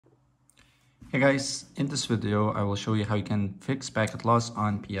Hey guys, in this video I will show you how you can fix packet loss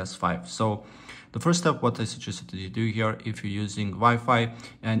on PS5. So the first step, what I suggest that you do here, if you're using Wi-Fi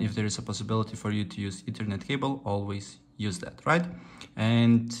and if there is a possibility for you to use Ethernet cable, always use that, right?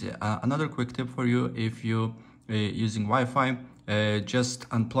 And another quick tip for you, if you using Wi-Fi, just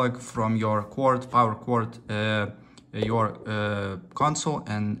unplug from your power cord, your console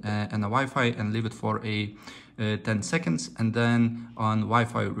and a Wi-Fi and leave it for 10 seconds, and then on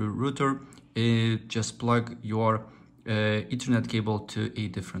Wi-Fi router just plug your Ethernet cable to a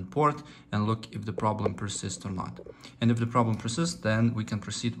different port and look if the problem persists or not. And if the problem persists, then we can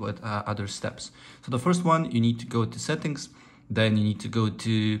proceed with other steps. So the first one, you need to go to settings, then you need to go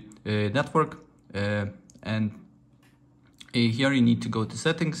to network, and here you need to go to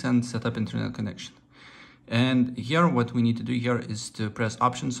settings and set up internet connection. And here what we need to do here is to press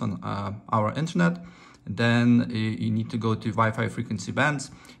options on our internet. Then you need to go to Wi-Fi frequency bands,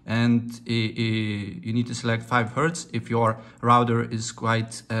 and you need to select 5 Hz if your router is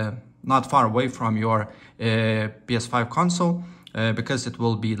quite not far away from your PS5 console, because it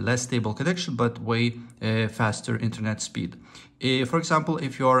will be less stable connection but way faster internet speed. For example,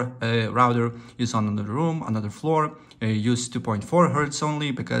 if your router is on another room, another floor, use 2.4 Hz only,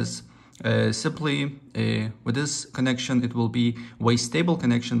 because simply with this connection it will be way stable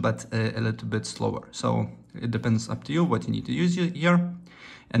connection but a little bit slower. So it depends up to you what you need to use here.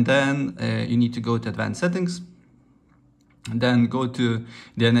 And then you need to go to advanced settings, and then go to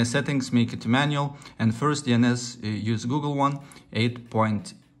DNS settings, make it to manual, and first DNS use Google one,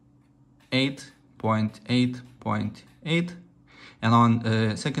 8.8.8.8, and on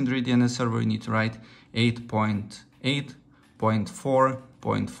secondary DNS server you need to write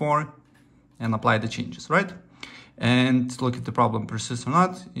 8.8.4.4 and apply the changes, right? And look if the problem persists or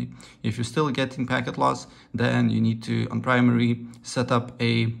not. If you're still getting packet loss, then you need to, on primary, set up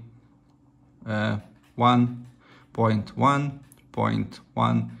a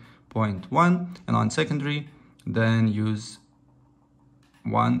 1.1.1.1, and on secondary, then use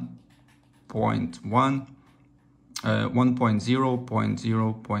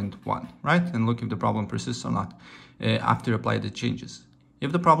 1.0.0.1, right? And look if the problem persists or not after apply the changes.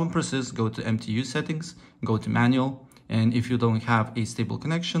 If the problem persists, go to MTU settings, go to manual, and if you don't have a stable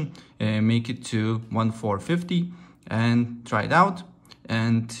connection, make it to 1450 and try it out.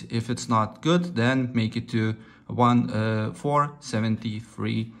 And if it's not good, then make it to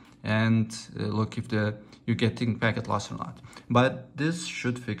 1473 and look if you're getting packet loss or not. But this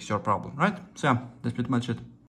should fix your problem, right? So yeah, that's pretty much it.